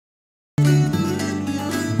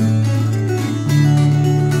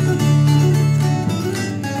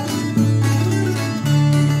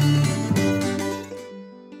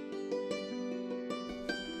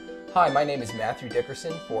Hi, my name is Matthew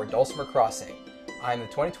Dickerson for Dulcimer Crossing. I'm the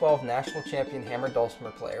 2012 National Champion Hammered Dulcimer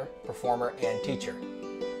player, performer, and teacher.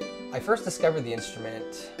 I first discovered the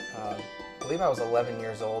instrument, I believe I was 11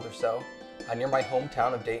 years old or so, near my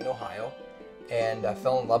hometown of Dayton, Ohio, and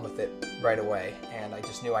fell in love with it right away, and I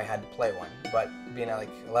just knew I had to play one. But being like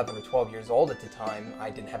 11 or 12 years old at the time, I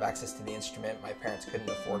didn't have access to the instrument. My parents couldn't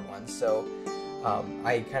afford one, so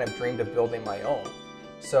I kind of dreamed of building my own.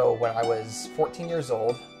 So when I was 14 years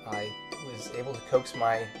old, I was able to coax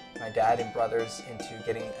my dad and brothers into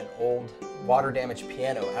getting an old water-damaged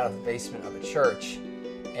piano out of the basement of a church.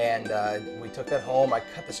 And we took that home. I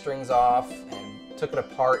cut the strings off and took it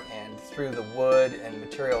apart, and through the wood and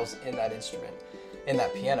materials in that instrument, in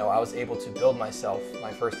that piano, I was able to build myself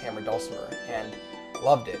my first hammered dulcimer and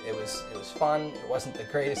loved it. It was fun. It wasn't the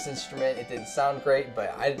greatest instrument. It didn't sound great,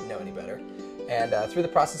 but I didn't know any better. And through the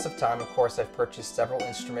process of time, of course, I've purchased several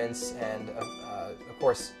instruments, and of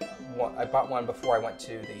course, I bought one before I went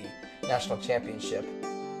to the National Championship.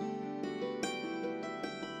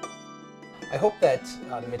 I hope that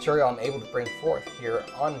the material I'm able to bring forth here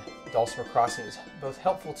on Dulcimer Crossing is both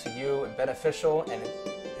helpful to you and beneficial, and it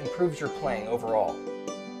improves your playing overall.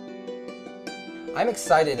 I'm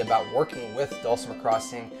excited about working with Dulcimer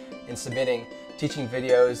Crossing in submitting teaching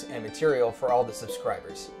videos and material for all the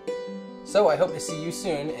subscribers. So I hope to see you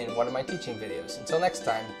soon in one of my teaching videos. Until next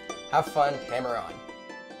time, have fun, hammer on.